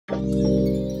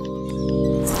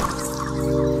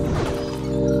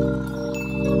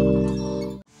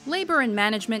Labor and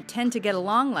management tend to get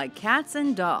along like cats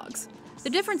and dogs.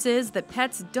 The difference is that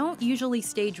pets don't usually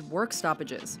stage work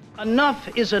stoppages.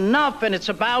 Enough is enough, and it's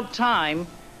about time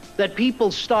that people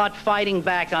start fighting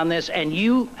back on this, and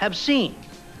you have seen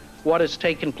what has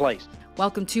taken place.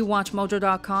 Welcome to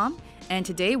WatchMojo.com, and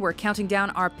today we're counting down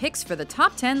our picks for the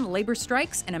top 10 labor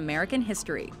strikes in American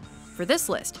history. For this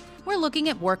list, we're looking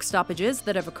at work stoppages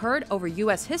that have occurred over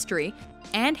U.S. history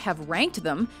and have ranked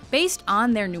them based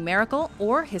on their numerical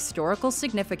or historical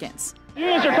significance.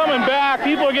 Unions are coming back.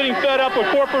 People are getting fed up with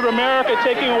corporate America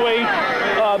taking away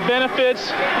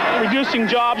benefits, reducing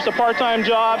jobs to part-time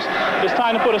jobs. It's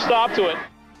time to put a stop to it.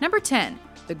 Number 10,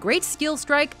 the Great Steel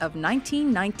Strike of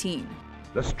 1919.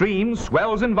 The stream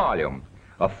swells in volume,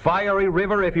 a fiery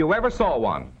river if you ever saw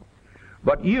one.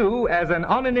 But you, as an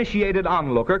uninitiated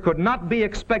onlooker, could not be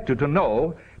expected to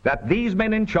know that these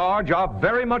men in charge are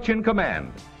very much in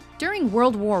command. During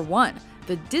World War I,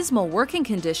 the dismal working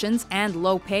conditions and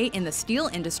low pay in the steel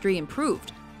industry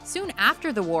improved. Soon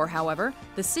after the war, however,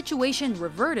 the situation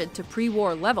reverted to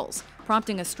pre-war levels,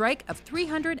 prompting a strike of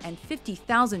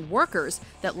 350,000 workers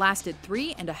that lasted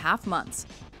 3.5 months.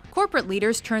 Corporate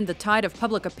leaders turned the tide of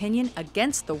public opinion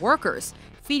against the workers,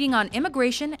 feeding on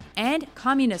immigration and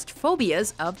communist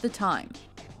phobias of the time.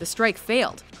 The strike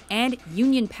failed, and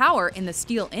union power in the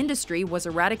steel industry was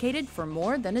eradicated for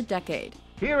more than a decade.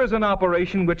 Here is an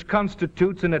operation which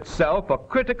constitutes in itself a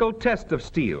critical test of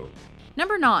steel.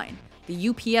 Number 9, the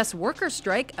UPS workers'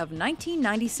 strike of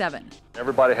 1997.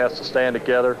 Everybody has to stand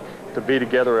together, to be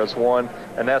together as one,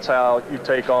 and that's how you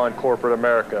take on corporate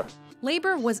America.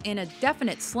 Labor was in a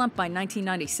definite slump by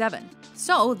 1997,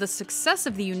 so the success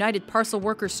of the United Parcel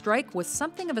Workers strike was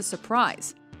something of a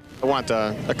surprise. I want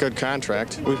a good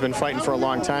contract. We've been fighting for a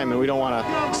long time, and we don't want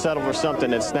to settle for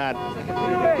something that's not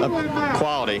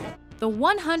quality. The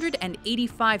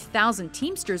 185,000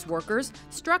 Teamsters workers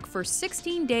struck for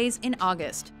 16 days in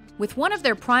August, with one of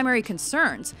their primary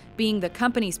concerns being the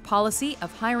company's policy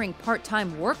of hiring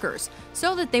part-time workers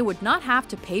so that they would not have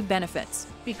to pay benefits.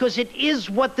 Because it is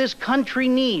what this country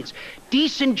needs.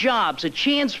 Decent jobs, a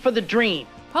chance for the dream.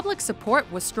 Public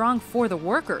support was strong for the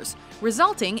workers,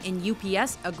 resulting in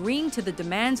UPS agreeing to the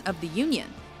demands of the union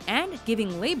and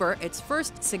giving labor its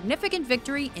first significant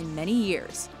victory in many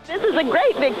years. This is a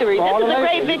great victory. This is a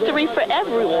great victory for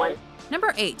everyone.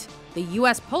 Number 8, the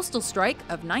U.S. Postal Strike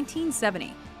of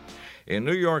 1970. In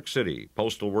New York City,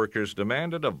 postal workers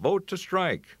demanded a vote to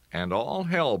strike, and all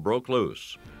hell broke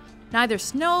loose. Neither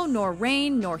snow, nor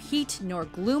rain, nor heat, nor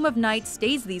gloom of night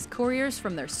stays these couriers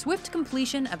from their swift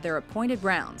completion of their appointed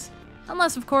rounds.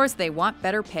 Unless, of course, they want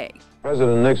better pay.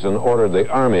 President Nixon ordered the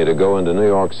Army to go into New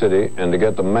York City and to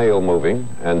get the mail moving,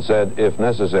 and said if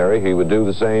necessary he would do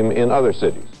the same in other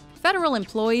cities. Federal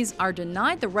employees are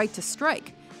denied the right to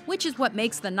strike, which is what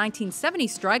makes the 1970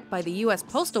 strike by the U.S.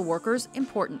 postal workers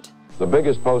important. The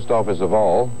biggest post office of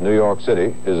all, New York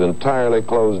City, is entirely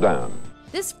closed down.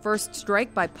 This first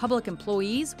strike by public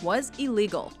employees was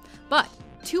illegal, but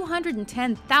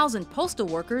 210,000 postal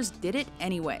workers did it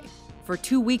anyway. For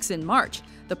 2 weeks in March,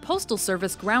 the Postal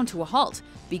Service ground to a halt,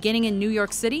 beginning in New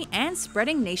York City and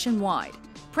spreading nationwide.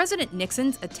 President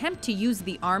Nixon's attempt to use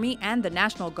the Army and the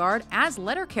National Guard as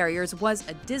letter carriers was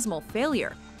a dismal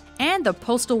failure, and the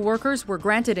postal workers were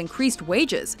granted increased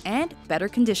wages and better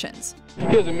conditions.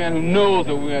 Here's a man who knows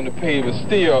that we're underpaid, but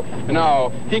still,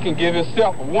 he can give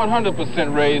himself a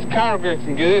 100% raise, Congress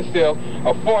can give itself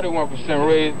a 41%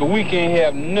 raise, but we can't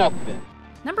have nothing.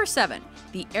 Number 7,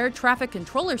 the Air Traffic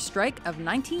Controller Strike of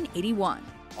 1981.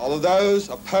 All of those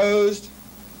opposed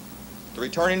to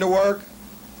returning to work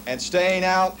and staying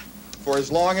out for as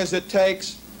long as it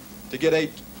takes to get a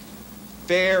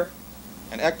fair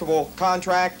and equitable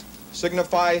contract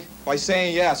signify by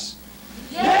saying yes.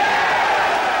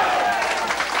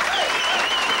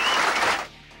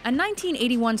 A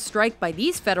 1981 strike by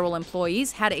these federal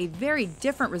employees had a very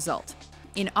different result.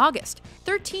 In August,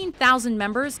 13,000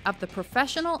 members of the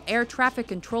Professional Air Traffic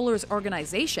Controllers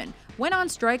Organization went on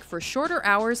strike for shorter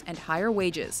hours and higher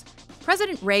wages.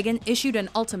 President Reagan issued an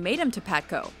ultimatum to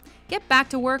PATCO: get back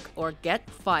to work or get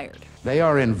fired. They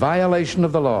are in violation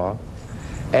of the law,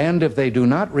 and if they do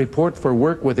not report for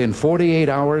work within 48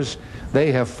 hours,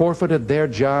 they have forfeited their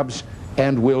jobs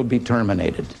and will be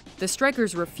terminated. The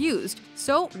strikers refused,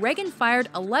 so Reagan fired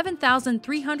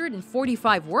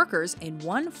 11,345 workers in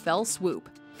one fell swoop.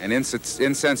 An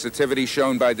insensitivity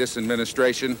shown by this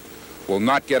administration will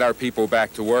not get our people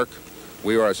back to work.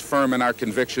 We are as firm in our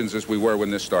convictions as we were when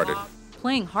this started.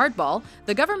 Playing hardball,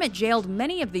 the government jailed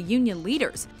many of the union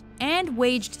leaders and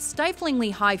waged stiflingly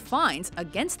high fines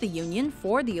against the union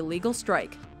for the illegal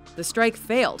strike. The strike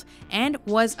failed and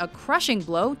was a crushing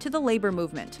blow to the labor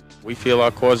movement. We feel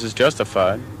our cause is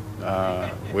justified.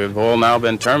 We've all now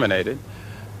been terminated.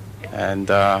 And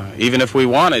even if we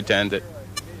wanted to end it,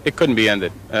 it couldn't be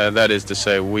ended. That is to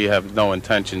say, we have no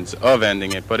intentions of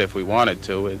ending it, but if we wanted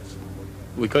to,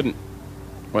 we couldn't.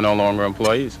 We're no longer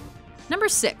employees. Number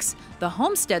 6, the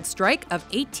Homestead Strike of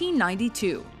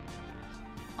 1892.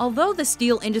 Although the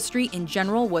steel industry in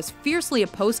general was fiercely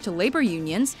opposed to labor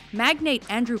unions, magnate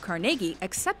Andrew Carnegie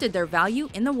accepted their value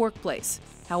in the workplace.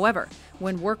 However,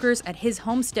 when workers at his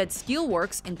Homestead Steel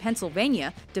Works in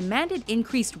Pennsylvania demanded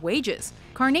increased wages,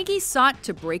 Carnegie sought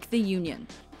to break the union.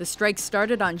 The strike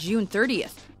started on June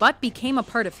 30th, but became a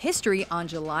part of history on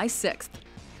July 6th.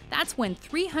 That's when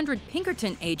 300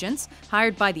 Pinkerton agents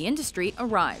hired by the industry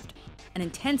arrived. An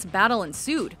intense battle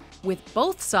ensued, with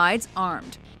both sides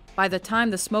armed. By the time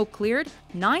the smoke cleared,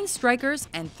 9 strikers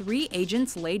and 3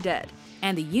 agents lay dead,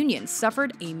 and the union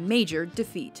suffered a major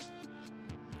defeat.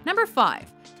 Number 5,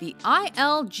 the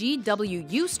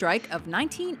ILGWU strike of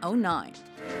 1909.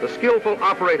 The skillful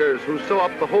operators who sew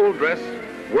up the whole dress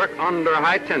work under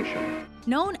high tension.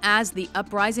 Known as the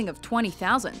Uprising of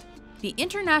 20,000, the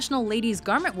International Ladies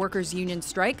Garment Workers Union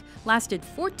strike lasted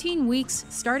 14 weeks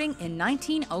starting in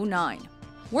 1909.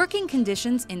 Working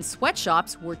conditions in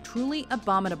sweatshops were truly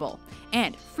abominable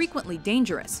and frequently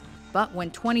dangerous. But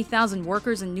when 20,000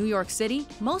 workers in New York City,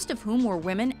 most of whom were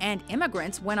women and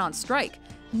immigrants, went on strike,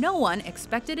 no one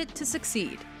expected it to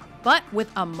succeed. But with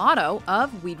a motto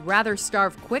of "we'd rather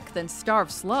starve quick than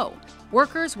starve slow,"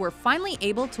 workers were finally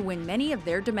able to win many of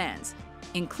their demands,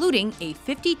 including a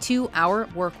 52-hour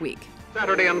work week.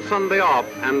 Saturday and Sunday off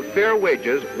and fair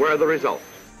wages were the result.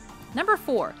 Number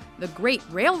 4, the Great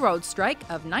Railroad Strike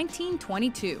of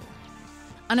 1922.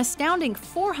 An astounding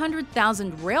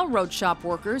 400,000 railroad shop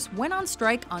workers went on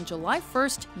strike on July 1,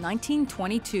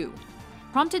 1922,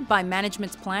 prompted by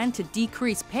management's plan to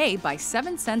decrease pay by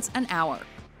 7 cents an hour.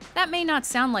 That may not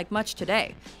sound like much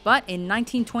today, but in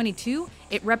 1922,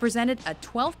 it represented a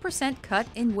 12% cut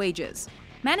in wages.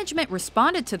 Management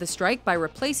responded to the strike by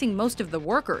replacing most of the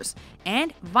workers,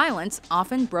 and violence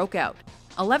often broke out.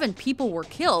 11 people were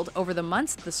killed over the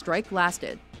months the strike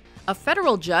lasted. A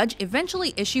federal judge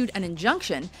eventually issued an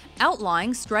injunction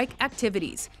outlawing strike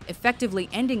activities, effectively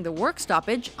ending the work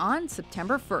stoppage on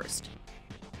September 1st.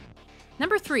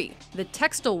 Number 3, the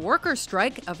Textile Workers'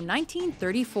 Strike of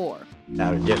 1934.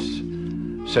 I was just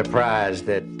surprised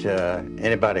that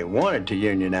anybody wanted to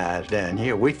unionize down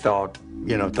here. We thought,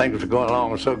 things were going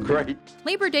along so great.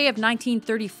 Labor Day of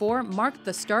 1934 marked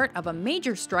the start of a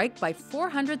major strike by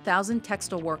 400,000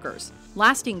 textile workers.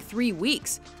 Lasting 3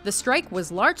 weeks, the strike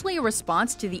was largely a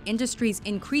response to the industry's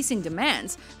increasing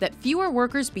demands that fewer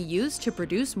workers be used to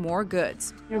produce more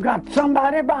goods. You got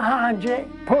somebody behind you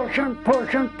pushing,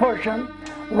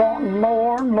 wanting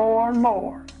more and more and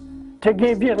more to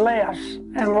give you less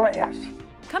and less.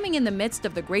 Coming in the midst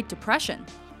of the Great Depression,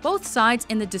 both sides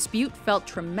in the dispute felt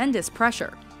tremendous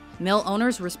pressure. Mill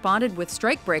owners responded with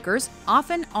strikebreakers,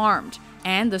 often armed,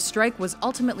 and the strike was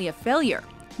ultimately a failure.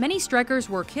 Many strikers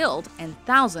were killed and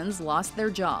thousands lost their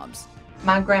jobs.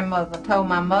 My grandmother told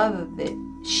my mother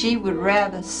that she would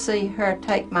rather see her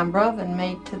take my brother and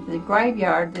me to the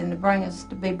graveyard than to bring us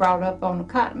to be brought up on the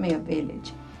cotton mill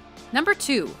village. Number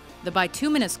 2, the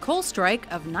bituminous coal strike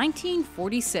of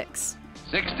 1946.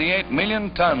 68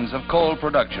 million tons of coal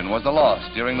production was the loss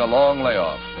during the long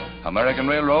layoff. American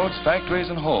railroads, factories,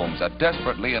 and homes are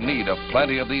desperately in need of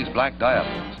plenty of these black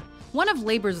diamonds. One of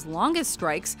labor's longest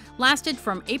strikes lasted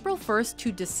from April 1st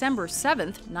to December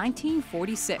 7th,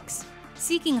 1946.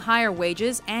 Seeking higher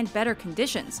wages and better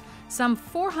conditions, some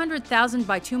 400,000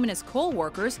 bituminous coal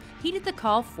workers heeded the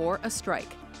call for a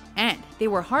strike. And they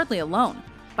were hardly alone.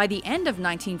 By the end of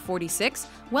 1946,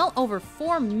 well over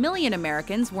 4 million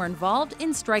Americans were involved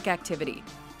in strike activity.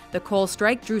 The coal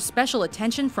strike drew special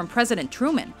attention from President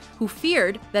Truman, who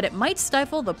feared that it might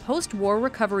stifle the post-war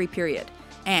recovery period.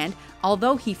 And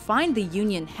although he fined the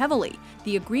union heavily,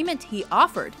 the agreement he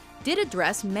offered did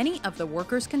address many of the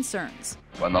workers' concerns.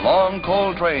 When the long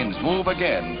coal trains move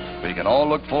again, we can all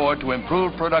look forward to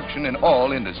improved production in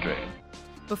all industry.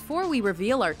 Before we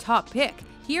reveal our top pick,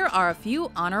 here are a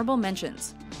few honorable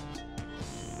mentions.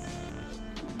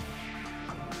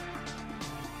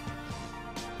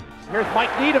 Here's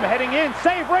Mike Needham heading in,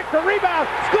 save Rick, the rebound,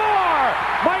 score!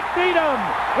 Mike Needham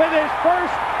with his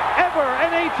first ever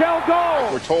NHL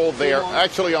goal. We're told they are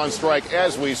actually on strike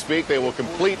as we speak. They will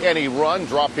complete any run,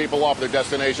 drop people off their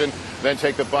destination, then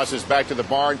take the buses back to the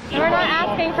barn. We're not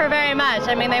asking for very much.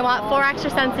 I mean, they want 4 extra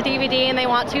cents a DVD and they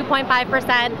want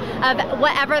 2.5% of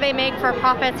whatever they make for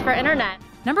profits for internet.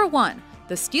 Number 1,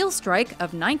 the steel strike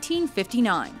of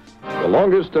 1959. The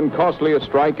longest and costliest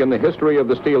strike in the history of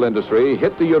the steel industry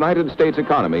hit the United States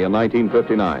economy in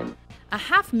 1959.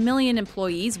 500,000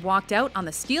 employees walked out on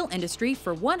the steel industry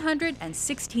for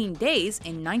 116 days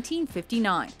in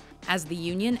 1959, as the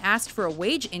union asked for a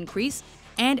wage increase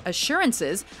and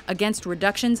assurances against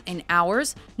reductions in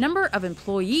hours, number of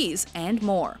employees, and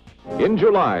more. In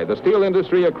July, the steel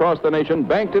industry across the nation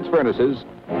banked its furnaces,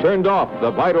 turned off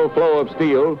the vital flow of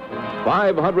steel.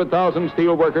 500,000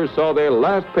 steel workers saw their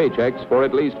last paychecks for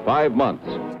at least 5 months.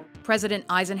 President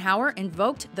Eisenhower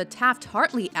invoked the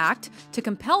Taft-Hartley Act to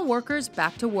compel workers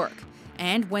back to work.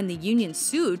 And when the union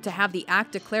sued to have the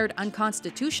act declared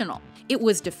unconstitutional, it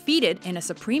was defeated in a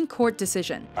Supreme Court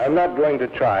decision. I'm not going to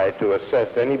try to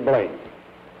assess any blame,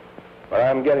 but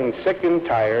I'm getting sick and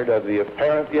tired of the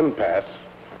apparent impasse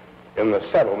in the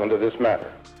settlement of this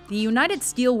matter. The United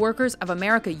Steelworkers of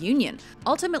America Union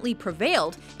ultimately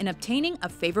prevailed in obtaining a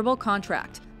favorable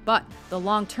contract, but the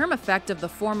long-term effect of the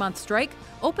 4-month strike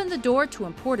opened the door to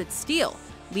imported steel,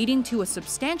 leading to a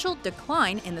substantial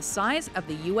decline in the size of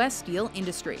the U.S. steel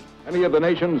industry. Many of the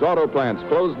nation's auto plants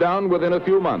closed down within a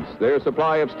few months, their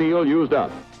supply of steel used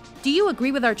up. Do you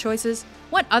agree with our choices?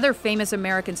 What other famous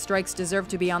American strikes deserve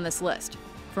to be on this list?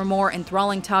 For more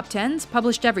enthralling top 10s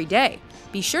published every day,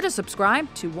 be sure to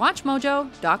subscribe to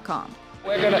WatchMojo.com.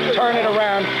 We're going to turn it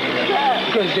around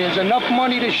because there's enough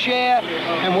money to share,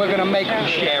 and we're going to make them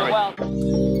share it.